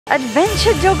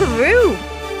Adventure Doggeroo.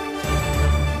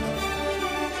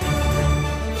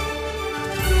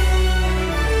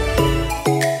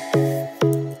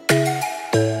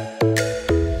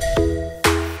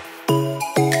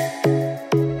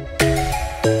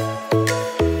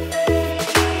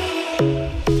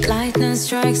 Lightning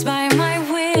strikes by my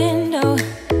window,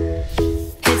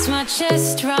 hits my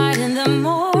chest right in the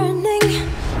morning.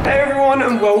 Hey everyone,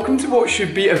 and welcome to what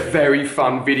should be a very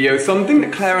fun video, something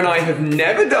that Claire and I have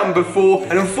never done before,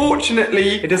 and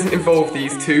unfortunately it doesn't involve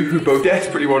these two who both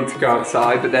desperately want to go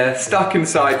outside, but they're stuck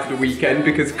inside for the weekend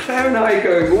because Claire and I are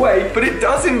going away. But it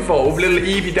does involve little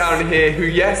Eevee down here, who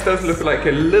yes does look like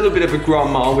a little bit of a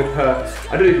grandma with her,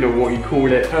 I don't even know what you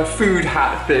call it, her food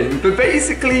hat thing. But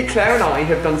basically Claire and I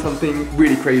have done something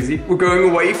really crazy. We're going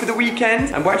away for the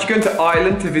weekend, and we're actually going to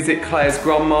Ireland to visit Claire's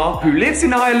grandma, who lives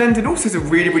in Ireland and also has a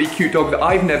really cute dog that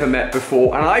I've never met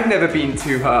before, and I've never been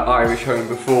to her Irish home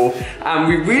before, and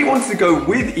we really wanted to go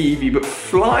with Eevee, but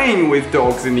flying with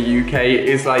dogs in the UK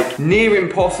is like near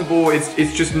impossible.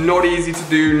 It's just not easy to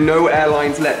do. No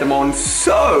airlines let them on,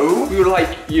 so we were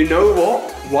like, you know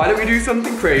what? Why don't we do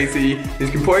something crazy? As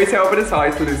you can probably tell by the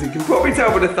title, as you can probably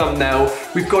tell by the thumbnail,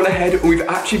 we've gone ahead and we've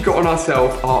actually gotten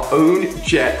ourselves our own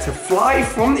jet to fly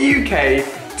from the UK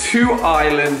to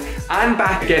Ireland and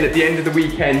back again at the end of the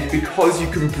weekend, because you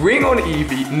can bring on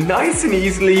Eevee nice and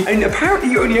easily, and apparently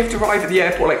you only have to arrive at the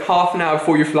airport like half an hour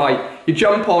before your flight. You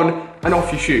jump on and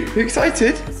off you shoot. Are you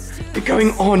excited? You're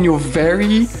going on your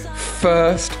very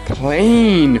first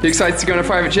plane. You excited to go on a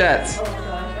private jet? Oh my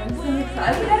gosh, I'm so excited.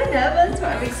 I'm kind of nervous, but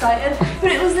I'm excited.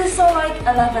 But it was this for like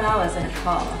 11 hours in a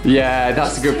car. Yeah,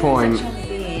 that's a good point.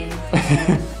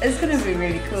 It's gonna be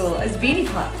really cool. Is Beanie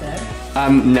clapped though?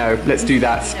 No, let's do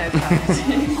that.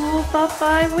 Oh, Papa,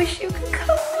 I wish you could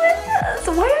come with us.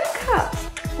 Why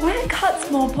are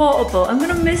cats more portable? I'm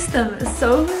gonna miss them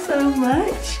so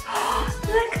much.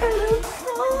 Look at them.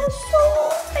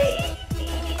 Oh,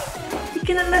 baby. You're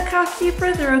gonna look after your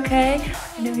brother, okay?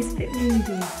 I know he's a bit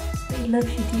moody, but he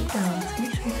loves you deep down, so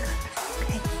make sure you look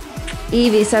after him, okay?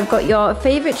 Eevee, so I've got your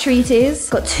favourite treaties.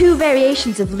 Got 2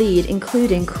 variations of lead,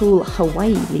 including cool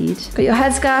Hawaii lead. Got your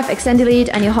headscarf, extended lead,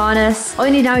 and your harness. All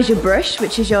you need now is your brush,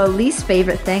 which is your least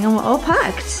favourite thing, and we're all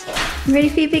packed. You ready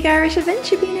for your big Irish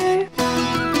adventure, Beano?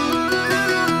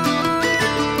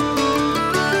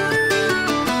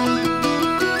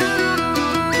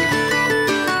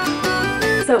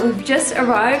 So we've just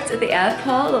arrived at the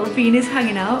airport. Little Beanie's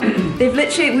hanging out.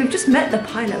 We've just met the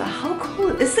pilot. Like, how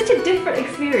cool! It's such a different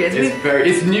experience.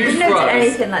 It's news for us.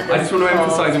 Anything like this. I just want to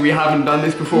emphasise that we haven't done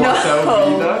this before ourselves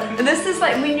either. And this is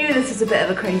like, we knew this was a bit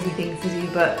of a crazy thing to do,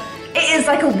 but it is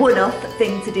like a one-off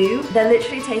thing to do. They're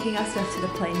literally taking our stuff to the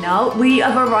plane now. We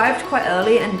have arrived quite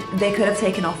early, and they could have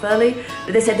taken off early,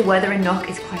 but they said the weather in Knock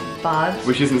is quite bad.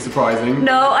 Which isn't surprising.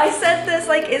 No, I said this,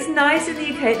 like, it's nice in the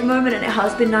UK at the moment, and it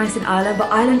has been nice in Ireland,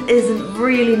 but Ireland isn't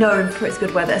really known for its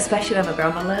good weather, especially where my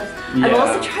grandma lives. Yeah. I've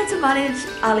also tried to manage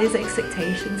Ali's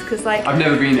expectations, because like... I've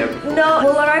never been there before. No,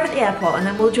 we'll arrive at the airport, and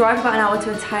then we'll drive about an hour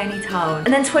to a tiny town,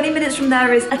 and then 20 minutes from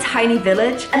there is a tiny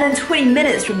village, and then 20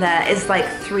 minutes from there is like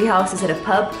 3 houses and a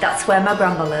pub. That's where my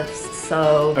grandma lives,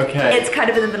 so it's kind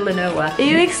of in the middle of nowhere. Are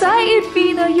you excited,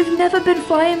 Vina? You've never been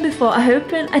flying before.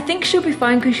 I think she'll be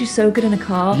fine because she's so good in a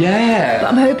car. Yeah. But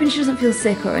I'm hoping she doesn't feel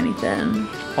sick or anything.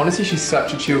 Honestly, she's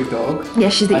such a chill dog. Yeah,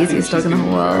 she's the easiest dog in the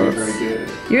whole world. Very good.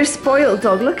 You're a spoiled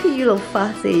dog. Look at you, little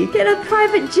fatty. Get a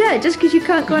private jet just because you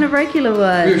can't go on a regular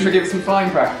one. Should we give it some flying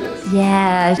practice?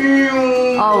 Yeah.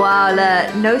 Oh wow,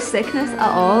 look. No sickness at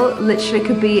all. Literally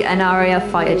could be an Aria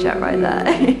fire jet right there.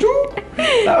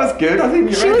 That was good. I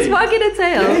think she was wagging her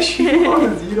tail. Yeah, she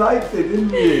was. You liked it,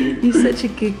 didn't you? You're such a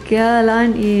good girl,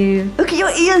 aren't you? Look at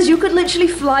your ears. You could literally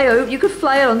fly over. You could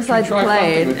fly alongside the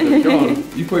plane. Go on.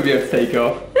 You'd probably be able to take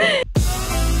off.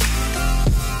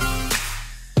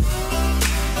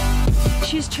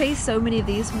 She's chased so many of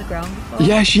these from the ground before.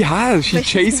 Yeah, she has. She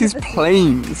chases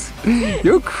planes.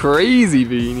 You're crazy,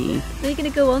 Beanie. Are you gonna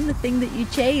go on the thing that you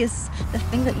chase? The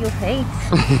thing that you'll hate?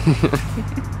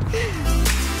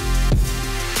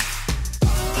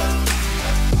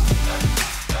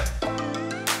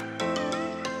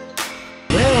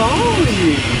 Where are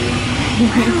we?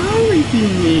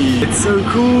 Beanie? It's so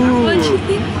cool. What do you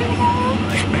think?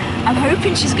 I'm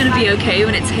hoping she's gonna be okay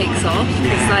when it takes off.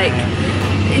 It's like,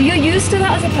 you're used to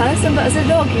that as a person, but as a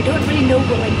dog, you don't really know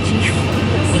what like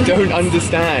G-force don't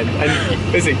understand. And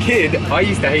as a kid, I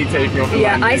used to hate taking off the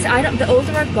landing. I don't. The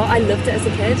older I've got, I loved it as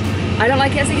a kid. I don't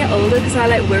like it as I get older because I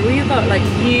like worry about like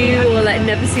you or like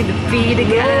never see the feed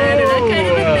again and that kind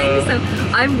of a thing. So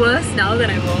I'm worse now than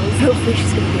I was. Hopefully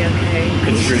she's gonna be okay.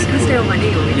 And she's just gonna stay on my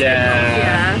knee all the time.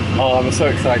 Yeah. Oh, I'm so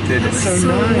excited. It's so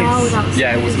nice. Loud.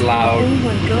 Yeah, it was loud. Oh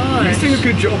my god. You're doing a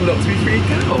good job not to be freaked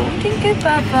out. You're doing good,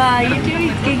 Papa. You're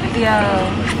doing good,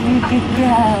 girl. You're good,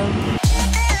 girl.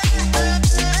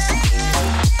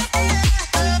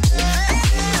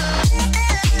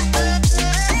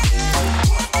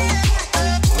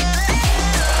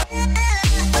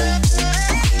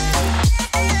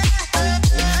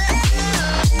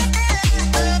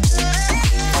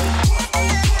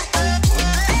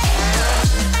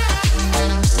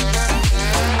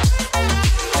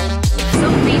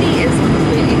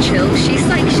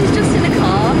 She's just in the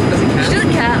car. She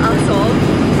doesn't care at all.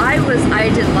 I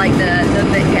didn't like the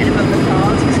bit getting above the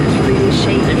cars because it was really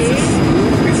shaky.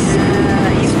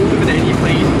 It's smoother than any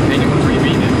plane anyone's really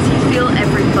been in. You feel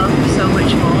every bump so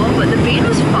much more, but the bean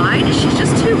was fine. She's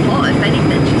just too hot. If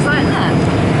anything, she's like that.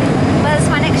 Where's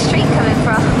my next street coming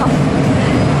from?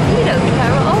 You don't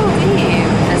care at all, do you?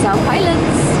 That's our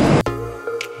pilots.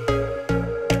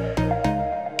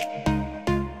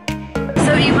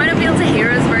 So you might not be able to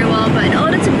hear us very well, but in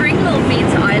order to bring little Bean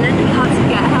to Ireland, we had to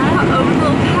get her own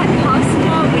little pet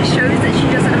passport, which shows that she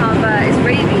doesn't have it's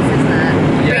rabies, isn't it?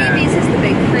 Yeah. Rabies is the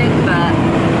big thing, but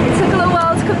it took a little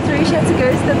while to come through. She had to go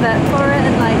to the vet for it,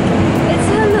 and like, it's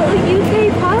her little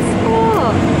UK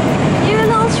passport. You're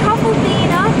a little travel Bean,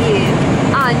 aren't you?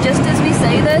 And just as we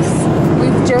say this,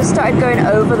 we've just started going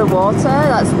over the water.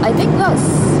 I think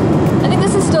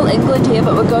this is still England here,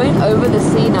 but we're going over the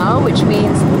sea now, which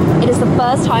means it is the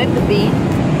first time the Bean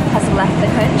has left the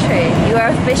country. You are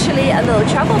officially a little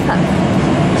travel pup.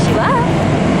 Yes, you are.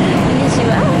 Yes, you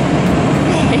are.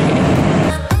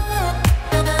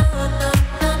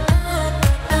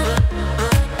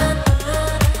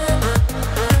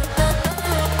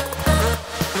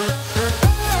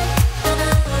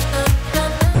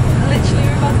 Literally,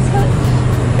 we're about to touch.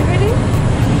 Are you ready?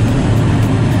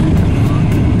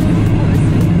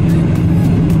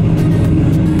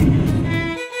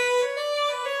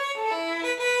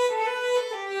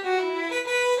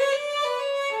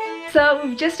 So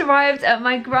we've just arrived at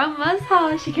my grandma's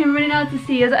house. She came running out to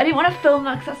see us. I didn't want to film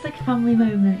that because that's like family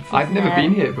moments. I've never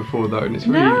been here before though, and it's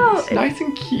really it's nice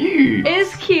and cute. It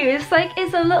is cute.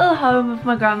 It's a little home of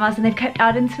my grandma's, and they've kept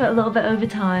adding to it a little bit over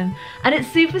time. And it's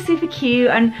super, super cute.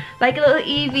 And like little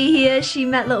Eevee here, she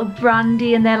met little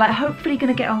Brandy, and they're like hopefully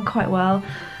gonna get on quite well.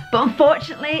 But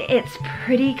unfortunately, it's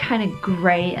pretty kind of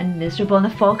grey and miserable, and the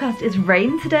forecast is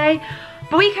rain today.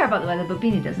 But we care about the weather, but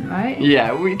Beanie doesn't, right?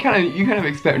 Yeah, you kind of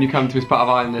expect when you come to this part of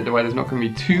Ireland that the weather's not going to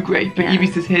be too great, but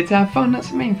Eevee's just here to have fun,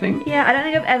 that's the main thing. Yeah, I don't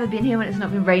think I've ever been here when it's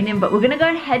not been raining, but we're going to go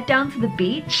and head down to the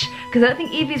beach, because I don't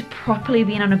think Eevee's properly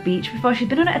been on a beach before. She's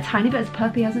been on it a tiny bit as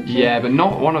puppy, hasn't she? Yeah, but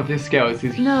not one of this scale, it's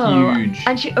huge.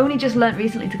 And she only just learnt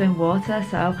recently to go in water,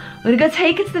 so we're going to go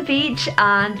take her to the beach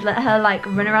and let her like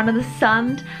run around on the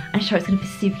sand, and show it's going to be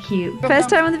super cute. First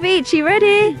time on the beach, you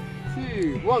ready?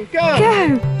 2, 1, go!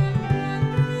 Go!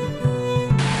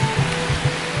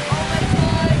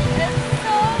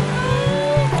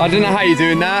 I don't know how you're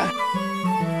doing that.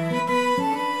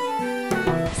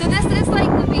 So this is like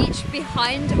the beach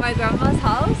behind my grandma's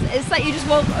house. It's like you just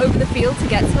walk over the field to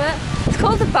get to it. It's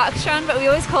called the Backstrand, but we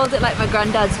always called it like my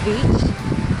granddad's beach.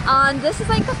 And this is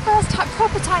like the first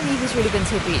proper time Eevee's really been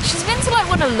to a beach. She's been to like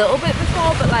one a little bit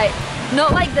before, but like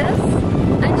not like this.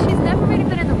 And she's never really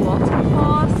been in the water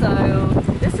before, so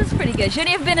this is pretty good. She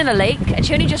only ever been in a lake, and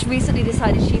she only just recently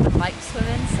decided she would like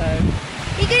swimming, so.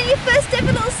 You're getting your first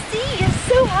ever little sea, you're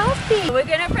so happy. We're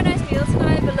going out for a nice meal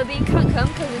tonight, but Levine can't come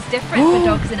because it's different for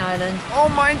dogs in Ireland. Oh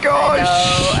my gosh!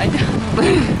 I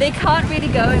know. They can't really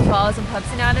go in bars and pubs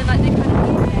in Ireland like they can in the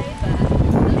UK, but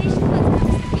at least she's let to come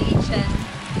to the beach and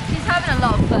she's having a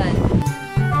lot of fun.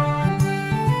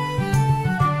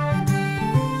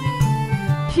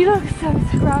 She looks so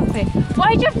scruffy.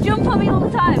 Why do you have to jump on me all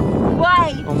the time?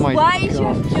 Why? Oh my Why do you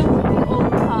gosh. have to jump on me all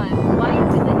the time? Why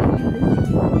is it that you do this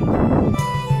to me?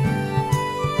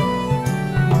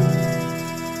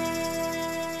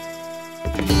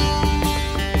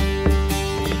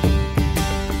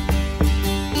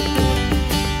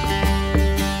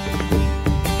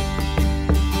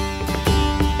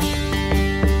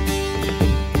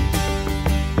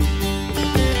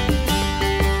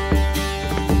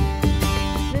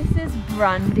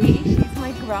 Brandy, she's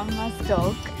my grandma's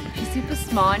dog. She's super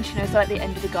smart and she knows where like, the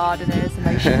end of the garden is and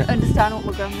like she can understand what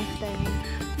my grandma's saying.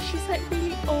 She's like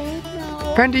really old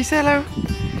now. Brandy, say hello.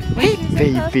 Hey,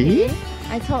 baby.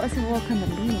 I taught her to walk on the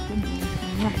lead, didn't I?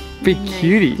 Yeah. Big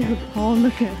cutie. Oh,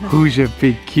 look at her. Who's your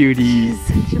big cutie? She's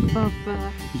such a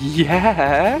bubba.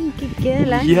 Yeah. Good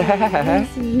girl, aren't Yeah.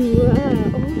 you? You are.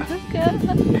 Oh, look at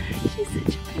her. She's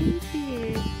such a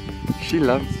baby. She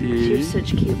loves you. She's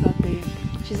such a cute puppy.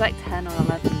 She's like 10 or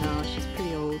 11 now. She's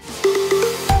pretty old.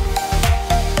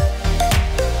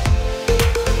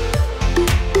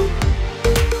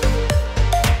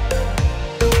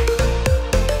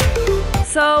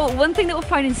 So one thing that we're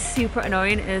finding super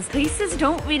annoying is places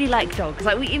don't really like dogs.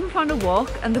 Like we even found a walk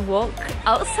and the walk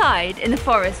outside in the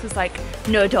forest was like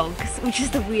no dogs, which is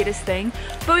the weirdest thing.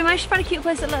 But we managed to find a cute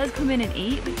place that let us come in and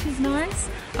eat, which is nice.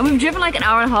 And we've driven like an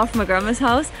hour and a half from my grandma's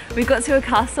house. We got to a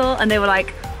castle and they were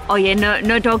like, oh yeah,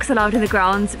 no dogs allowed in the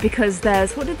grounds because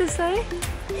there's, what did they say?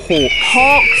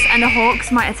 Hawks, and the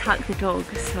hawks might attack the dog,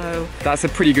 so... That's a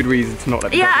pretty good reason to not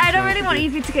let the Yeah, dog I don't into really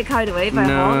want the Eevee to get carried away by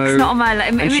No. hawks, not on my...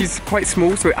 And she's quite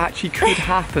small, so it actually could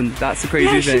happen. That's the crazy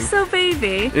yeah, thing. she's so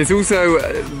baby. It's also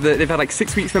that they've had like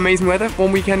 6 weeks of amazing weather.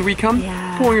 One weekend we come,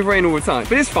 Yeah. pouring with rain all the time.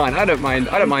 But it's fine. I don't mind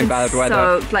bad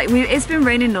weather. So, like, it's been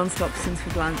raining non-stop since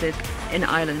we've landed in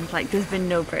Ireland. Like, there's been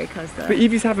no breakers there. But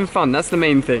Eevee's having fun. That's the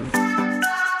main thing.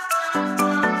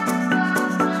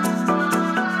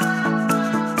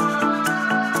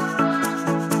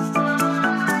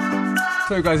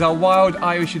 So guys, our wild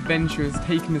Irish adventure has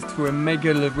taken us to a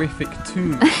megalithric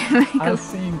tomb. As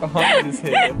seen behind us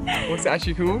here. What's it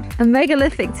actually called? A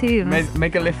megalithic tomb.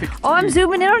 Megalithic tomb. Oh, I'm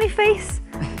zooming in on your face.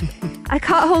 I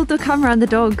can't hold the camera and the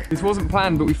dog. This wasn't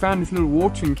planned, but we found this little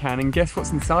watering can, and guess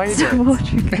what's inside It's a it?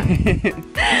 watering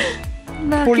can.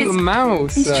 Look, Poor little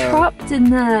mouse. he's trapped in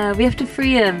there. We have to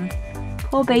free him.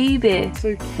 Poor baby.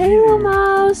 So cute. Hey, little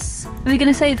mouse. Are we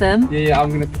gonna save them? Yeah, I'm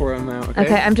gonna pour him out. Okay.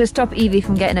 Okay, I'm just stop Eevee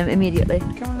from getting him immediately.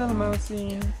 Come on, little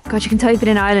mousey. God, you can tell you've been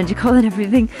in Ireland. You're calling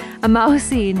everything a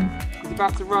mousine. He's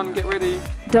about to run. Get ready.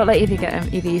 Don't let Eevee get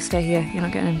him. Eevee, you stay here. You're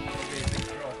not getting him.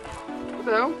 What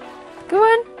the hell? Go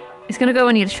on. He's gonna go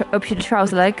on your up your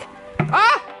trouser leg.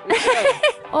 Ah!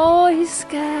 Oh, he's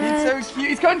scared. He's so cute.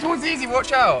 He's coming towards Easy.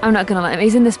 Watch out. I'm not gonna let him.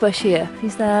 He's in this bush here.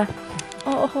 He's there.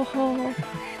 Oh, ho, ho.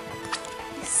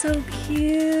 He's so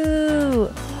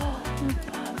cute. Oh,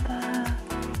 Papa.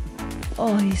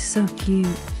 Oh, he's so cute.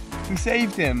 We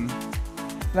saved him.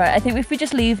 Right, I think if we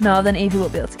just leave now, then Eevee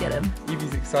won't be able to get him.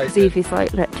 Eevee's excited. Because Eevee's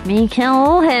like, let me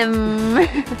kill him.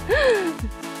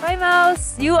 Bye,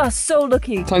 mouse. You are so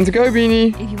lucky. Time to go,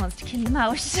 Beanie. Eevee wants to kill your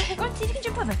mouse. Go on, see if you can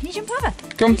jump over. Can you jump over?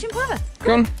 Come on. Can you jump over?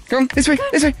 Go on. Go on. This way.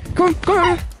 This way. Come on. Go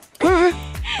on. Go on.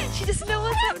 She doesn't know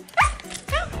what's happening.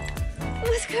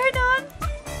 What's going on?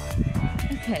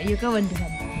 Okay, you go under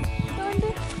then. Go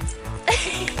under.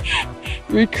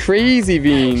 You're crazy,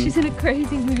 Bean. She's in a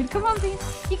crazy mood. Come on, Bean.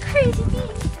 You crazy Bean.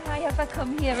 Why have I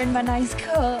come here in my nice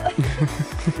coat?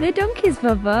 They're donkeys,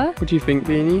 Bubba. What do you think,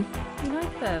 Beanie? You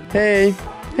like them? Hey.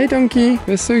 Hey, donkey.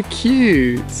 They're so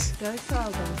cute.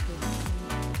 Docile donkeys.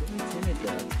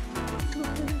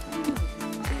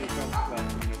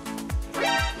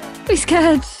 We're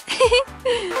scared.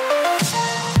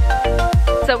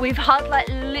 So we've had like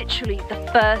literally the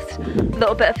first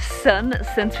little bit of sun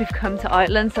since we've come to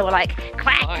Ireland. So we're like,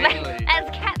 quack, let's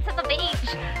get to the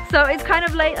beach. So it's kind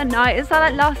of late at night. It's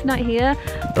like last night here.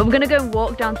 But we're gonna go and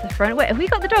walk down to the front. Wait, have we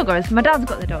got the dog or has my dad's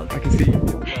got the dog? I can see.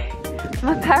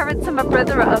 My parents and my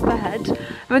brother are up ahead.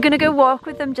 And we're gonna go walk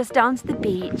with them just down to the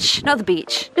beach. Not the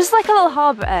beach, just like a little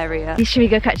harbour area. Should we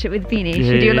go catch up with Beanie?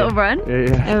 Should we do a little run?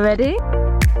 Yeah. Are you ready?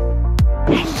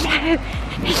 Hello,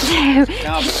 hello,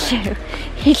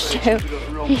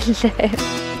 hello, hello, hello.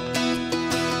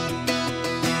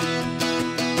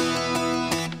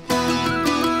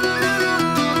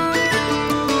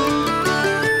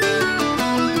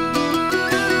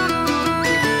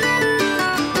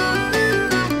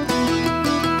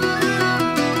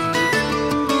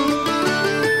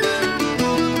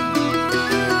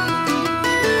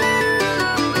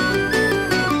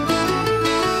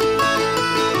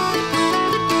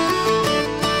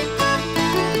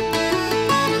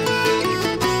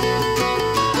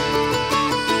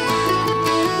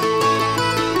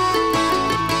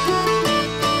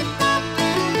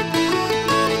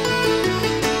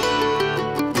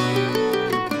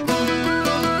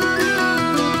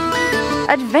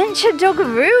 Adventure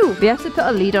Doggaroo! We have to put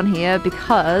a lead on here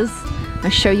because I'll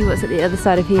show you what's at the other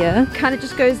side of here. Kind of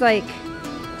just goes like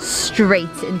straight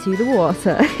into the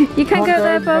water. You can't go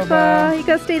there, Bubba. You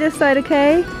gotta stay this side,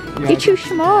 okay? Yeah, You're too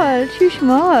small, too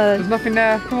small. There's nothing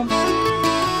there. Come on.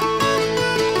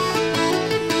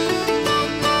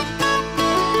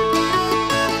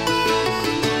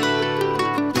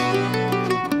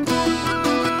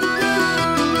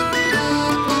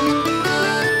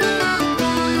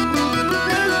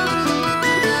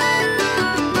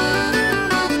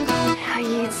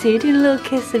 two doing a little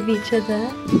kiss of each other.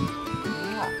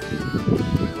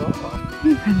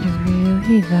 Hey Randaroo,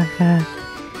 hey Baba,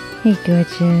 hey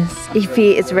gorgeous.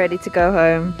 Eevee is ready to go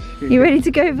home. You ready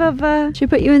to go, Baba?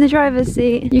 Should we put you in the driver's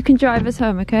seat? You can drive us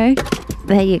home, okay?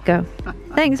 There you go.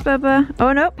 Thanks, Baba.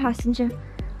 Oh no, passenger.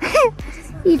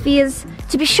 Eevee is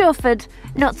to be chauffeured,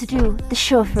 not to do the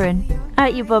chauffeuring.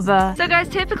 Aren't you, Bubba? So guys,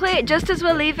 typically, just as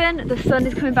we're leaving, the sun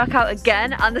is coming back out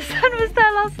again, and the sun was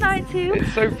there last night too.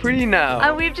 It's so pretty now.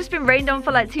 And we've just been rained on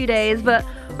for like 2 days, but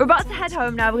we're about to head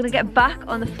home now. We're gonna get back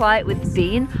on the flight with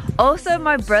Bean. Also,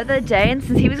 my brother Dane,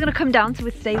 since he was gonna come down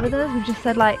to stay with us, we've just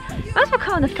said like, might as well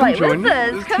come on the flight with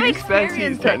us. Come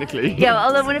experience it. Technically. Yeah, well,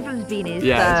 although one of them's Beanies.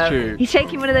 Yeah, so that's true. He's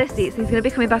taking one of those seats, and he's gonna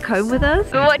be coming back home with us.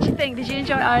 But what do you think? Did you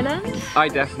enjoy Ireland? I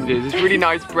definitely did. It's a really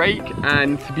nice break,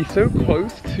 and to be so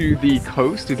close to the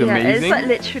coast is amazing. It's like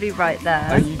literally right there.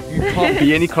 And you can't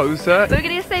be any closer. We're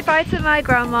gonna say bye to my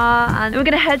grandma, and we're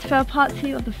gonna head for part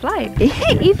 2 of the flight.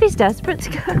 Eevee's desperate to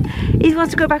go. He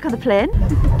wants to go back on the plane.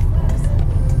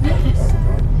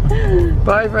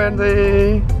 Bye,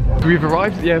 Brandy. We've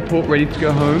arrived at the airport ready to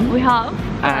go home. We have.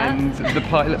 And the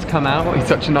pilot's come out. He's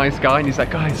such a nice guy, and he's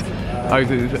like, guys, I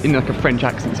was in like a French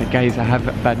accent, said, guys, I have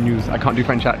bad news. I can't do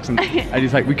French accent. And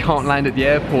he's like, we can't land at the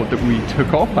airport that we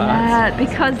took off at. Yeah,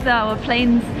 because our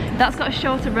plane's, that's got a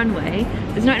shorter runway.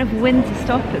 There's not enough wind to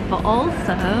stop it, but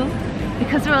also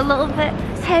because we're a little bit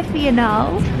heavier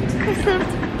now because of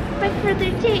my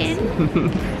brother Dane.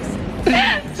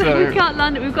 So we can't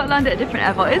land it. We've got to land at a different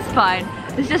airport. It's fine.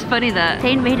 It's just funny that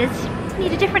Dane made us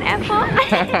need a different airport. We're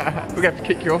going to have to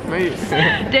kick you off, mate.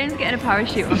 Dane's getting a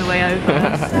parachute on the way over.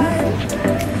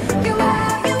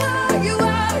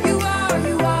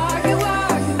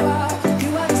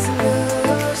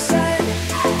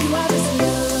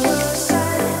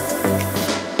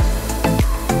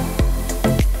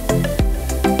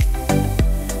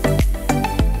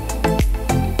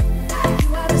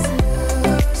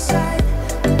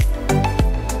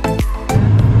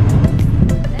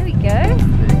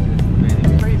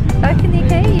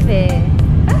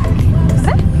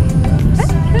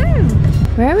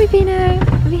 Where are we, Pino?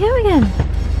 Are we home again?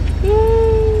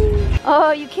 Yay!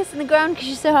 Oh, you're kissing the ground because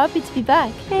you're so happy to be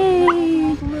back. Hey!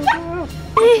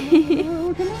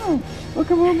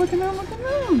 Look at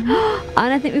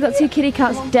And I think we've got 2 kitty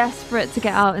cats desperate to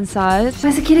get out inside.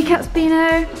 Where's the kitty cats,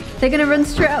 Pino? They're going to run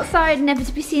straight outside, never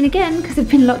to be seen again because they've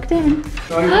been locked in.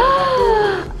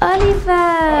 Oliver!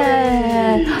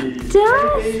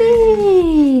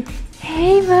 Darcy!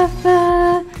 Hey,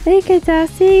 Papa! There you go,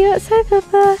 Darcy. You outside,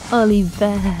 Papa?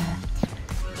 Oliver.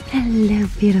 Hello,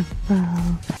 beautiful.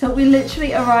 So we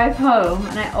literally arrived home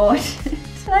and I ordered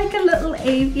like a little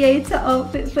aviator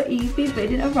outfit for Eevee, but it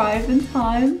didn't arrive in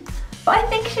time. But I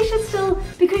think she should still,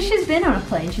 because she's been on a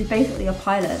plane, she's basically a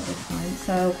pilot at this point,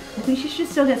 so I think she should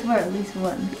still get to wear it at least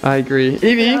once. I agree.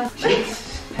 Eevee!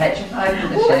 She's petrified for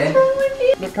the What's shit. wrong with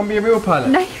you? Look, come be a real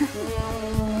pilot. No.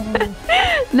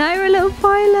 Now you're a little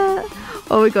pilot.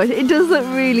 Oh my gosh, it does look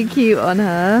really cute on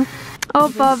her. Oh,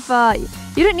 Baba.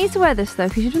 You don't need to wear this though,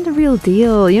 because you're doing the real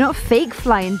deal. You're not a fake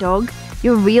flying dog.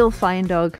 You're a real flying dog.